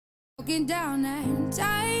Down and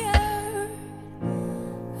tired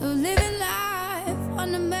of living life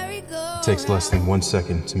on the merry-go-round. It takes less than 1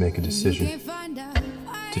 second to make a decision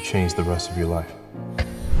to change the rest of your life.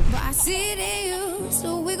 But I see it in you,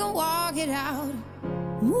 so we gon' walk it out.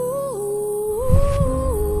 Move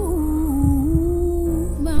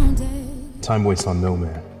mountains. Time waits on no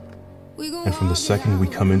man. And from the second we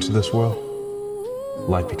come into this world,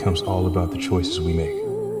 life becomes all about the choices we make.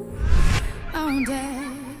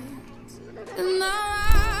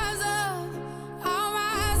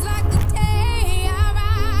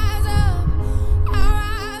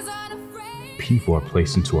 People are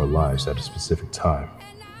placed into our lives at a specific time,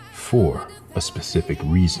 for a specific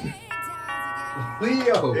reason.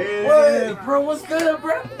 Leo! Hey, what? Bro, what's good,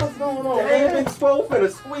 bro? What's going on, man? Big Swole finna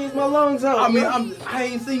squeeze my lungs out. I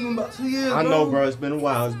ain't seen you in about 2 years, I know, bro. It's been a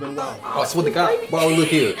while. It's been a while. I swear to God. Bro, look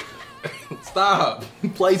here. Stop. You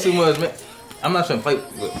play too much, man. I'm not trying to play.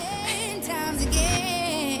 Look.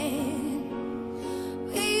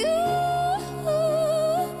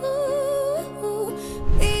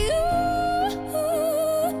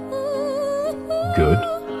 Good.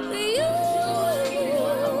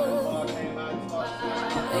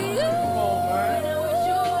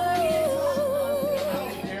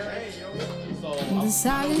 The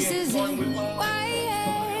silence is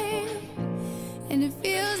quiet, and it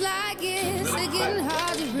feels like it's getting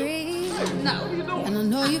hard to breathe. No, you don't. And I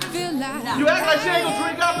know you feel like you act like she ain't gonna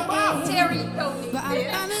drink out the bottle. Terry, you told me. But I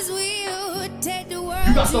promise we would take the world.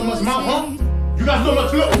 You got so much mouth, huh? You got so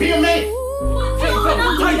much look. Be a man.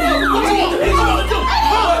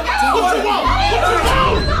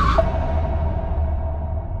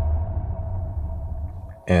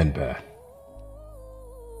 And bad.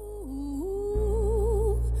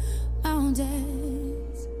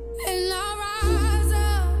 Mountains, and I'll rise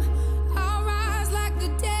up, I'll rise like the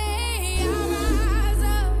day, I'll rise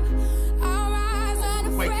up, I'll rise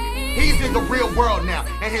unafraid. Wait, he's in the real world now,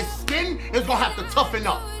 and his skin is gonna have to toughen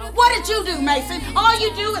up. What did you do, Mason? All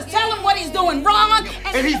you do is tell him what he's doing wrong.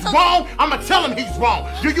 And he's wrong, I'ma tell him he's wrong.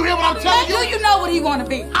 Do you hear what I'm telling you? Do you know what he want to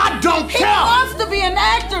be? I don't care. He wants to be an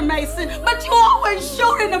actor, Mason, but you always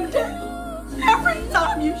shooting him down. Every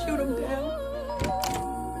time you shoot him down.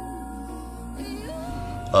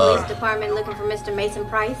 Police department looking for Mr. Mason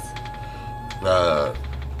Price.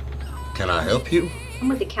 Can I help you? I'm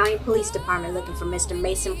with the county police department looking for Mr.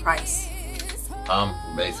 Mason Price. I'm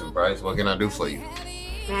Mason Price. What can I do for you?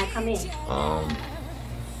 May I come in?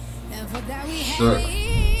 Sure.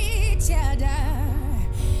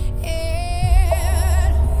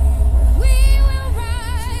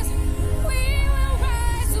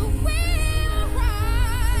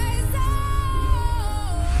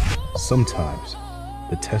 Sometimes,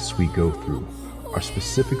 the tests we go through are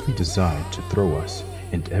specifically designed to throw us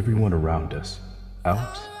and everyone around us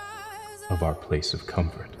out of our place of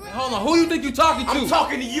comfort. Hold on, who you think you talking to? I'm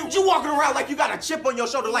talking to you. You walking around like you got a chip on your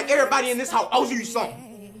shoulder, like everybody in this house owes you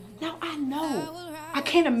something. Now I know. I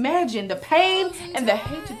can't imagine the pain and the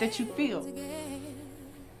hatred that you feel.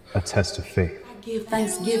 A test of faith. I give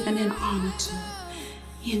thanksgiving and honor to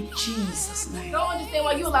in Jesus' name. I don't understand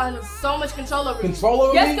why you allowing him so much control over you. Control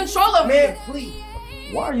over me? Yes, control over Man, you. please.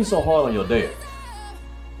 Why are you so hard on your dad?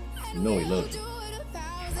 You know he loves you.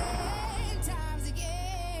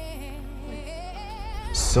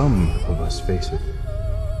 Some of us face it.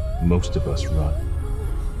 Most of us run.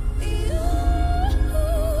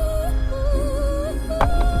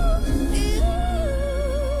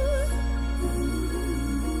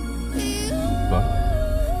 But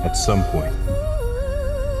at some point,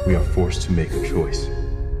 we are forced to make a choice.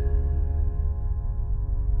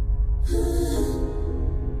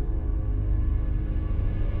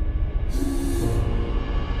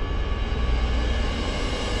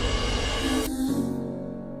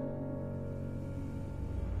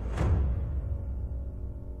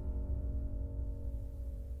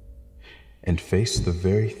 And face the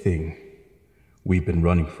very thing we've been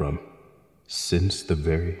running from since the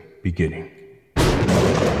very beginning.